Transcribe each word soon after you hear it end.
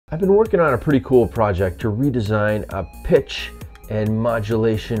I've been working on a pretty cool project to redesign a pitch and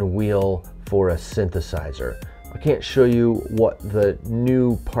modulation wheel for a synthesizer. I can't show you what the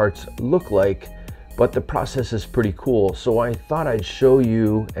new parts look like, but the process is pretty cool. So I thought I'd show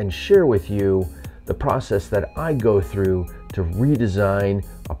you and share with you the process that I go through to redesign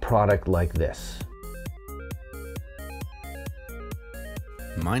a product like this.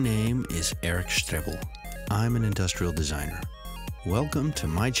 My name is Eric Strebel. I'm an industrial designer. Welcome to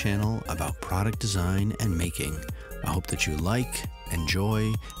my channel about product design and making. I hope that you like,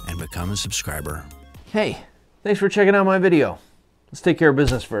 enjoy, and become a subscriber. Hey, thanks for checking out my video. Let's take care of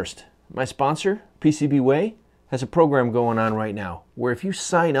business first. My sponsor, PCBWay, has a program going on right now where if you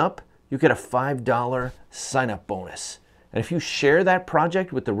sign up, you get a $5 sign-up bonus. And if you share that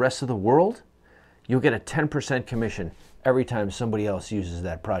project with the rest of the world, you'll get a 10% commission every time somebody else uses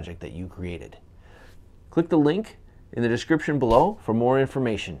that project that you created. Click the link in the description below for more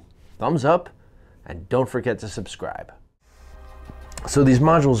information. Thumbs up, and don't forget to subscribe. So these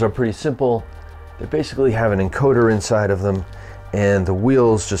modules are pretty simple. They basically have an encoder inside of them, and the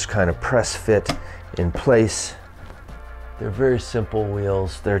wheels just kind of press fit in place. They're very simple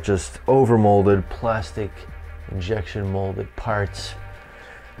wheels. They're just overmolded plastic injection molded parts.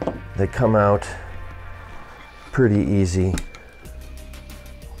 They come out pretty easy.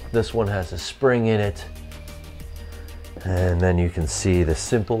 This one has a spring in it. And then you can see the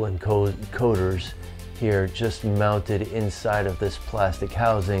simple encoders here just mounted inside of this plastic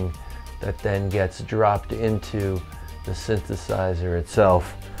housing that then gets dropped into the synthesizer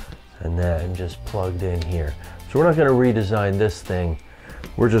itself and then just plugged in here. So we're not going to redesign this thing.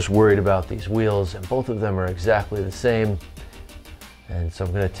 We're just worried about these wheels, and both of them are exactly the same. And so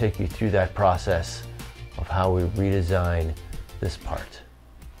I'm going to take you through that process of how we redesign this part.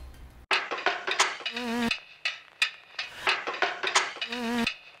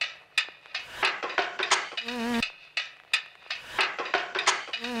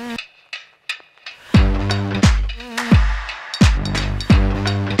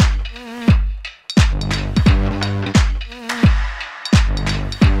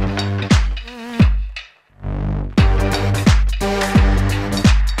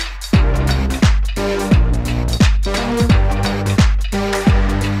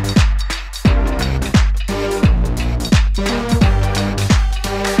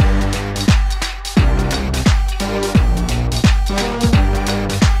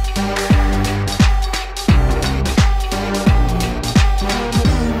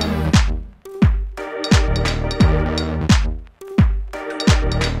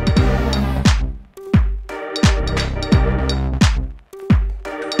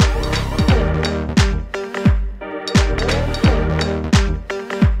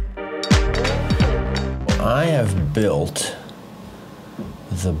 I have built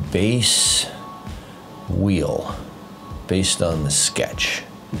the base wheel based on the sketch.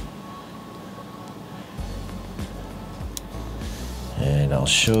 And I'll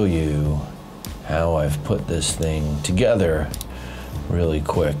show you how I've put this thing together really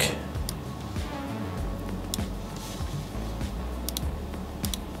quick.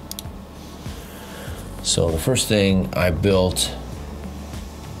 So the first thing I built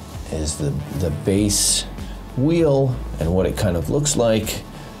is the base wheel and what it kind of looks like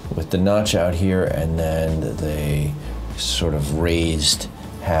with the notch out here, and then the sort of raised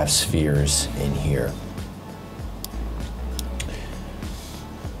half spheres in here.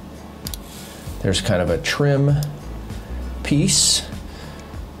 There's kind of a trim piece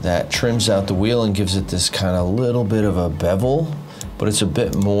that trims out the wheel and gives it this kind of little bit of a bevel, but it's a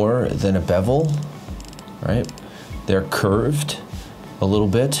bit more than a bevel, right? They're curved a little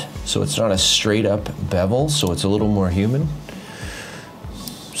bit, so it's not a straight up bevel, so it's a little more human.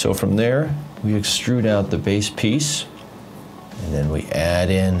 So from there, we extrude out the base piece, and then we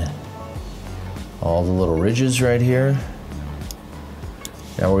add in all the little ridges right here.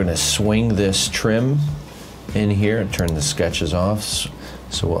 Now we're gonna swing this trim in here and turn the sketches off.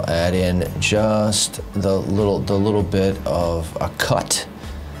 So we'll add in just the little bit of a cut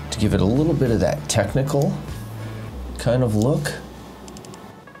to give it a little bit of that technical kind of look.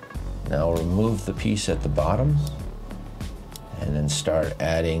 Now I'll remove the piece at the bottom and then start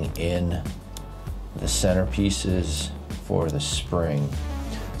adding in the center pieces for the spring.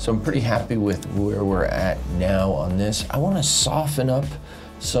 So I'm pretty happy with where we're at now on this. I want to soften up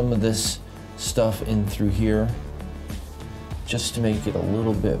some of this stuff in through here just to make it a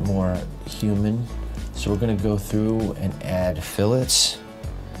little bit more human. So we're going to go through and add fillets.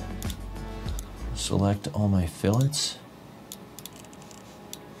 Select all my fillets.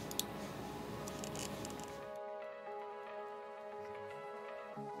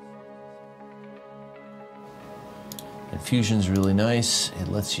 And Fusion's really nice. It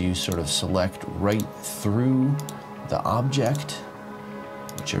lets you sort of select right through the object,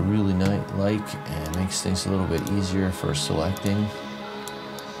 which I really like, and makes things a little bit easier for selecting.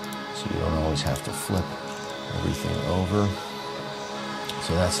 So you don't always have to flip everything over.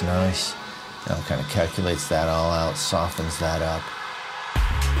 So that's nice. Now it kind of calculates that all out, softens that up.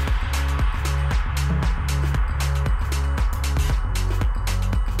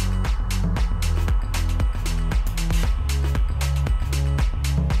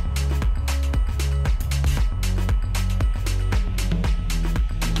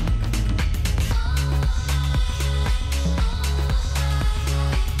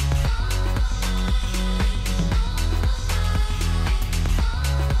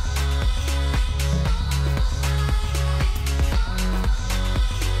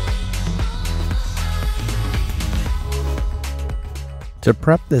 To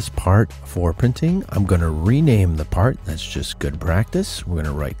prep this part for printing, I'm going to rename the part. That's just good practice. We're going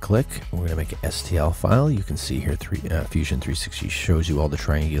to right click. We're going to make an STL file. You can see here Fusion 360 shows you all the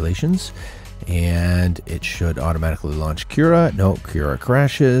triangulations, and it should automatically launch Cura. No, Cura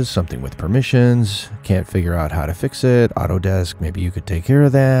crashes, something with permissions. Can't figure out how to fix it. Autodesk, maybe you could take care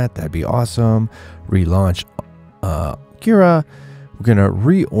of that. That'd be awesome. Relaunch Cura. We're going to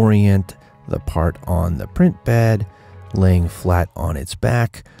reorient the part on the print bed, laying flat on its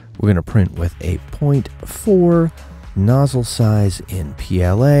back. We're going to print with a 0.4 nozzle size in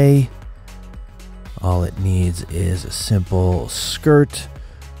PLA. All it needs is a simple skirt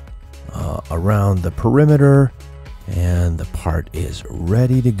around the perimeter, and the part is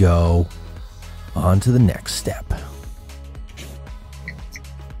ready to go. On to the next step.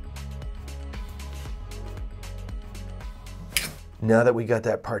 Now that we got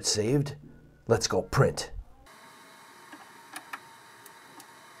that part saved, let's go print.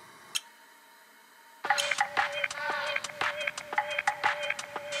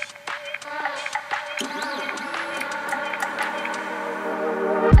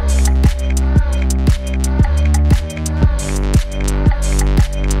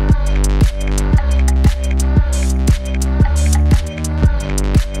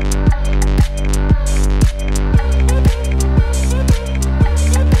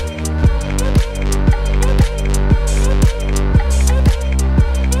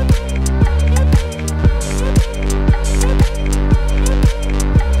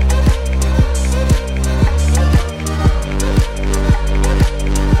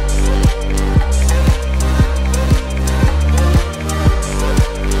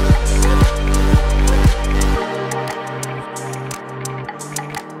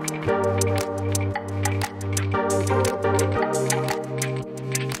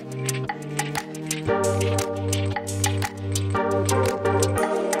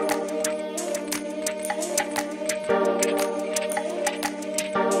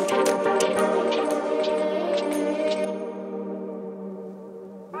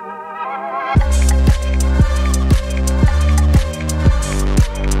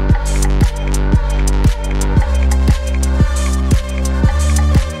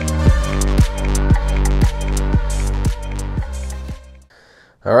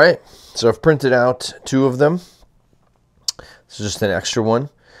 All right, so I've printed out 2 of them. This is just an extra one.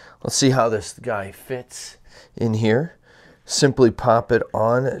 Let's see how this guy fits in here. Simply pop it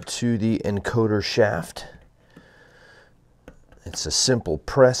on to the encoder shaft. It's a simple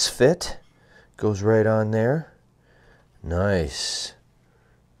press fit. Goes right on there. Nice.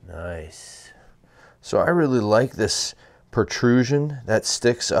 Nice. So I really like this protrusion that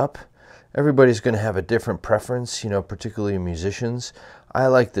sticks up. Everybody's going to have a different preference, you know, particularly musicians. I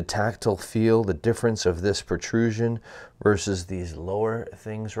like the tactile feel, the difference of this protrusion versus these lower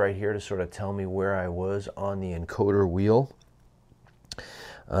things right here to sort of tell me where I was on the encoder wheel.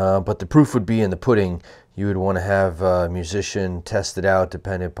 But the proof would be in the pudding. You would want to have a musician test it out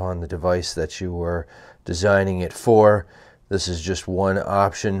depending upon the device that you were designing it for. This is just one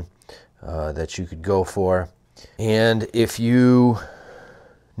option that you could go for. And if you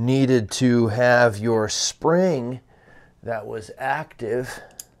needed to have your spring that was active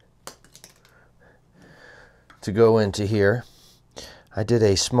to go into here, I did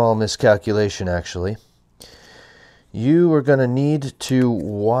a small miscalculation actually. You are going to need to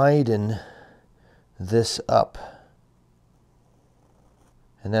widen this up,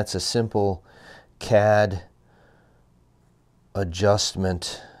 and that's a simple CAD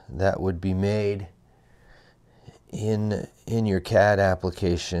adjustment that would be made in your CAD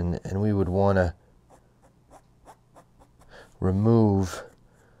application, and we would want to remove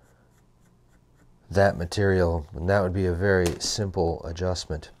that material, and that would be a very simple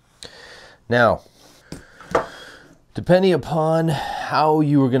adjustment. Now, Depending upon how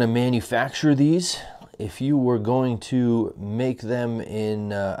you were going to manufacture these, if you were going to make them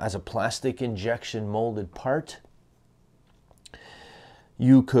in as a plastic injection molded part,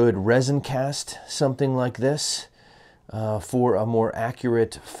 you could resin cast something like this for a more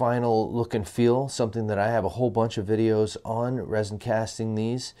accurate final look and feel, something that I have a whole bunch of videos on, resin casting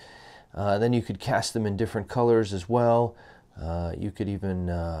these. Then you could cast them in different colors as well. You could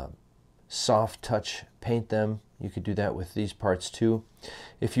even soft touch paint them. You could do that with these parts too.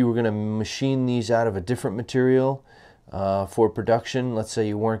 If you were going to machine these out of a different material for production, let's say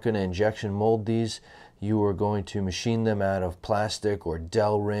you weren't going to injection mold these, you were going to machine them out of plastic or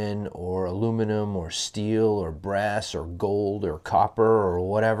Delrin or aluminum or steel or brass or gold or copper or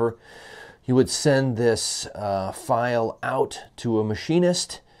whatever, you would send this file out to a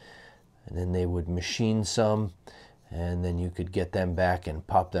machinist, and then they would machine some, and then you could get them back and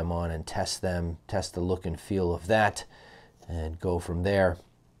pop them on and test them, test the look and feel of that, and go from there.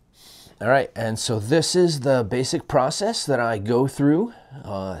 All right, and so this is the basic process that I go through,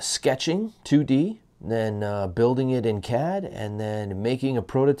 sketching 2D, then building it in CAD, and then making a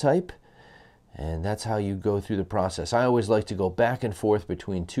prototype, and that's how you go through the process. I always like to go back and forth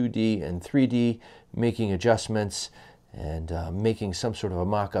between 2D and 3D, making adjustments, and making some sort of a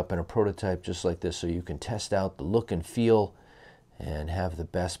mock-up and a prototype just like this, so you can test out the look and feel and have the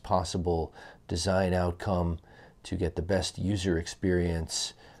best possible design outcome to get the best user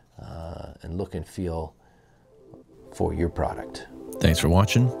experience and look and feel for your product. Thanks for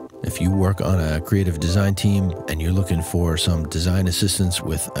watching. If you work on a creative design team and you're looking for some design assistance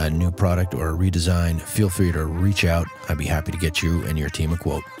with a new product or a redesign, feel free to reach out. I'd be happy to get you and your team a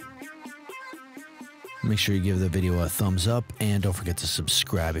quote. Make sure you give the video a thumbs up and don't forget to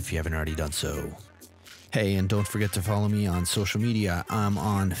subscribe if you haven't already done so. Hey, and don't forget to follow me on social media. I'm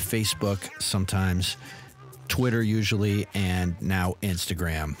on Facebook sometimes, Twitter usually, and now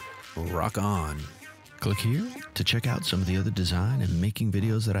Instagram. Rock on. Click here to check out some of the other design and making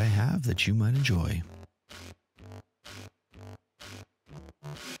videos that I have that you might enjoy.